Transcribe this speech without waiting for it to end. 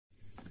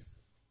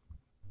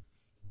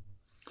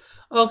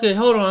Okay,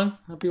 hold on.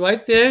 I'll be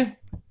right there.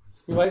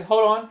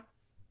 Hold on.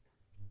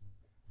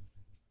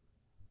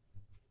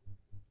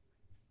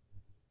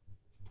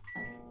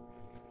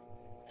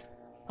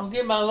 I'm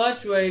getting my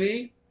lunch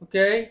ready.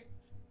 Okay.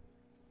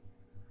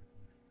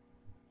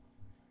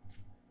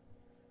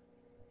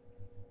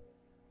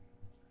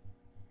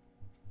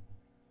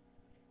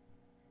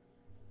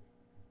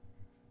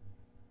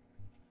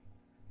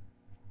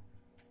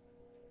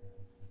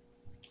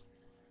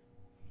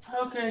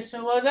 Okay,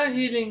 so while that's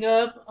heating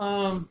up,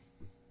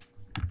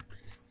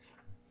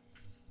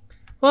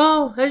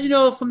 well, as you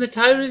know from the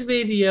title of this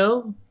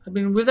video, I've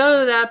been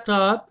without a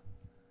laptop,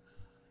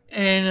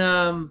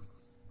 and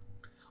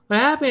what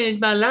happened is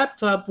my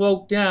laptop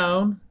broke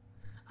down.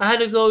 I had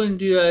to go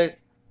into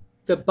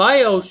the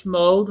BIOS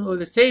mode or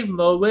the save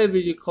mode, whatever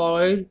you call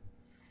it,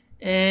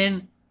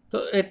 and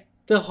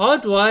the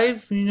hard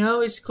drive,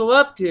 is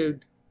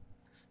corrupted,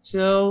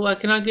 so I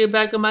cannot get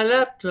back on my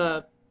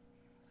laptop.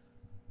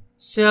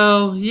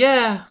 So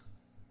yeah,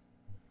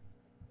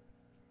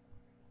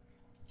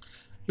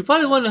 you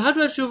probably wonder how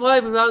do I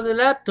survive without the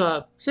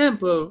laptop?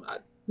 Simple.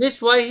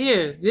 This right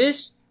here,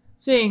 this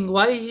thing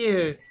right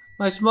here,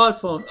 my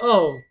smartphone.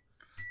 Oh,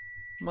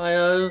 my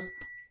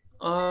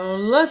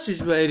lunch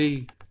is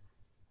ready.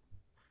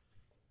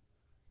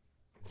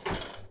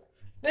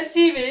 Let's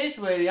see if it is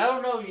ready. I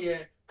don't know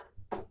yet.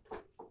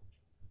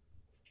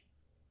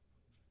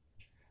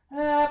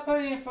 I put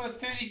it in for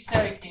 30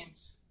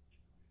 seconds.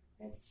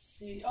 Let's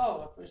see.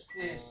 Oh, I pushed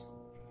this.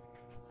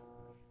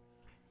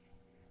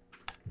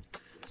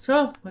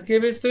 So, I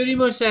give it 30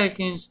 more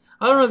seconds.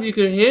 I don't know if you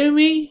could hear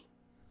me.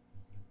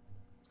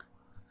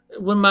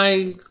 When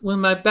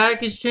my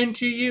back is turned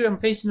to you, I'm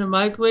facing the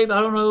microwave. I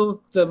don't know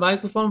if the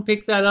microphone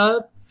picked that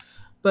up.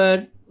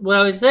 But what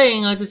I was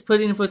saying, I just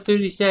put it in for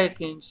 30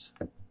 seconds.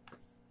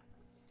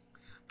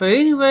 But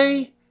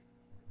anyway,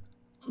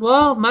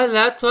 well, my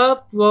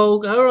laptop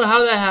broke. I don't know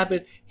how that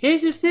happened.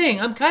 Here's the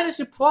thing. I'm kind of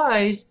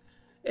surprised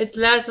it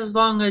lasts as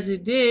long as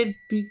it did.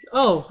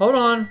 Oh, hold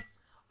on.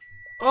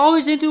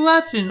 Always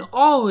interruption.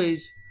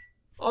 Always.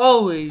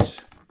 Always.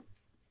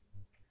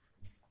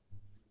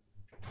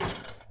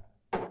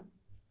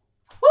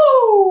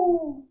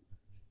 Woo!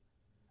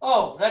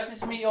 Oh, that's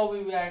just me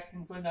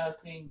overreacting for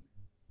nothing.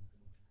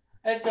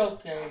 That's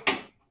okay.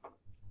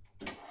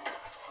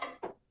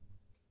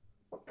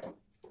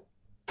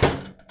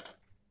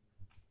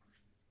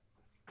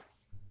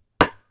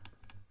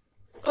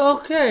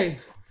 Okay.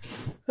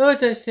 What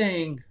was I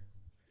saying?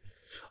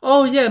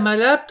 Oh yeah, my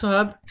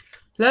laptop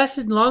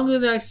lasted longer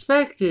than I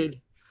expected.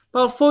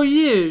 About 4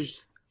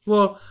 years.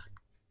 Well,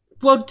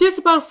 just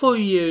about 4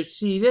 years.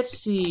 See, let's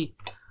see.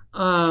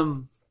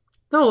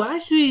 No,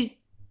 actually,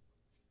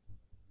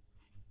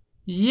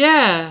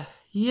 yeah,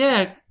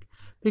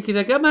 because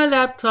I got my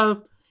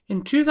laptop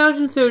in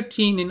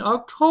 2013, in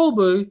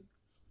October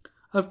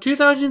of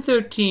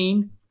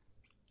 2013,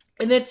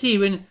 and let's see,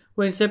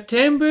 when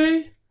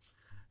September,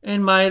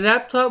 and my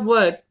laptop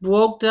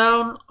broke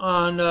down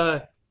on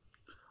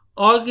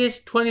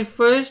August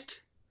 21st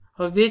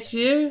of this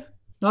year,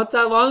 not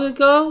that long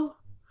ago,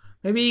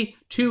 maybe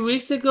 2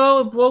 weeks ago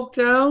it broke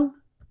down,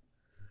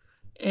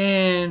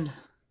 and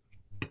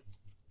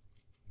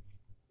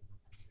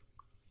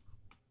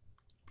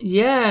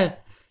yeah,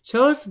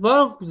 so it's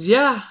about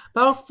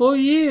 4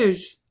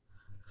 years.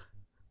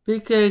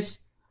 Because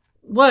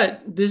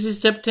this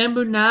is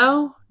September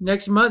now.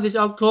 Next month is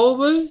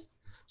October.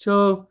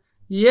 So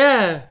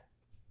yeah.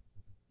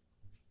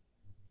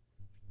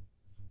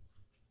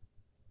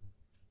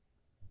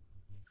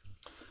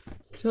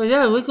 So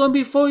yeah, we're gonna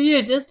be 4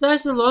 years.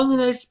 That's longer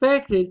than I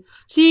expected.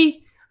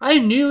 See, I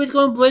knew it was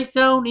gonna break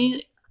down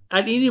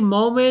at any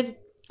moment.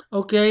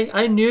 Okay,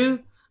 I knew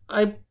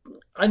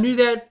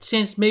that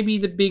since maybe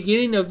the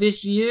beginning of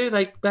this year,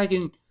 like back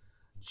in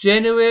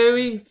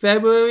January,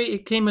 February,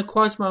 it came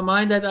across my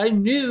mind that I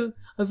knew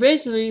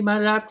eventually my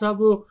laptop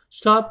will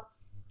stop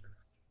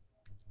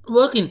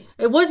working.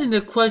 It wasn't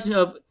a question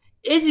of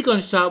is it going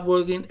to stop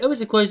working, it was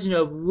a question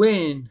of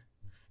when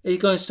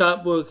it's going to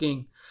stop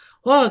working.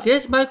 Well, I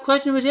guess my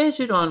question was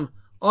answered on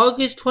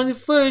August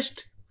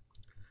 21st,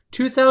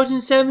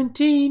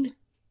 2017.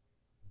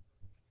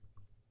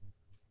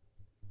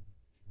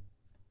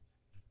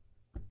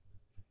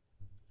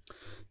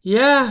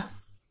 Yeah.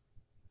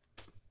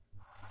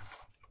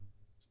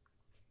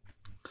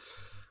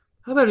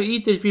 I better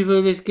eat this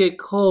before this get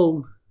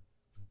cold.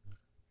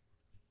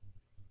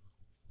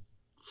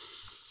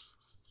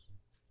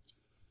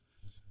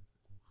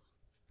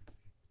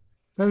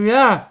 But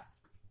yeah.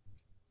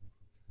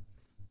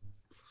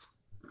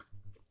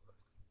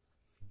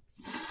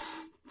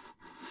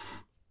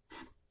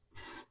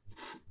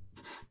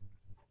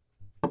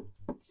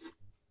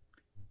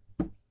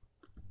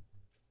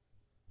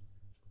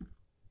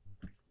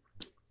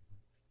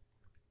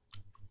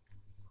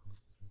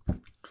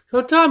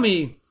 So tell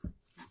me,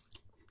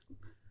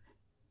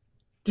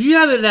 do you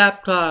have a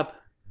laptop?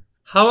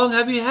 How long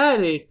have you had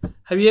it?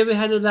 Have you ever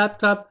had a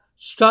laptop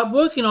stop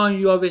working on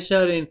you all of a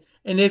sudden?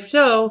 And if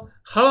so,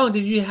 how long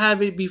did you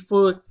have it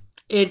before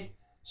it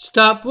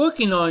stopped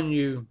working on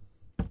you?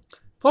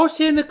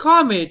 Post it in the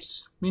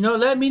comments.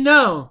 Let me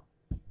know.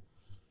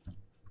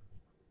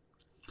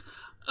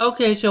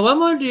 Okay, so what I'm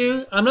gonna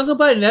do, I'm not gonna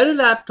buy another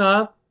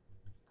laptop.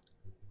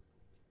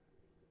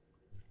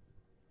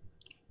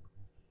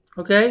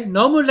 Okay,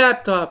 no more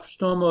laptops,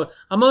 no more.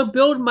 I'm gonna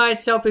build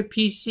myself a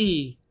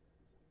PC.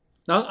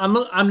 Now, I'm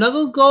not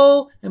gonna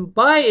go and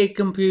buy a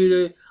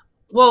computer.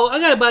 Well, I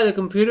gotta buy the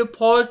computer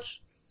parts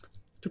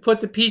to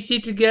put the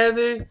PC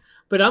together,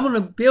 but I'm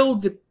gonna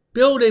build a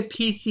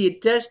PC, a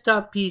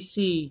desktop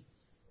PC.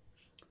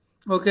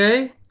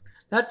 Okay,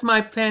 that's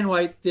my plan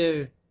right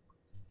there.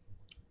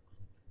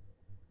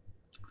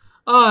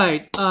 All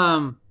right,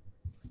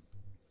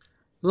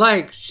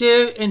 like,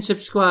 share, and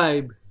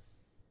subscribe.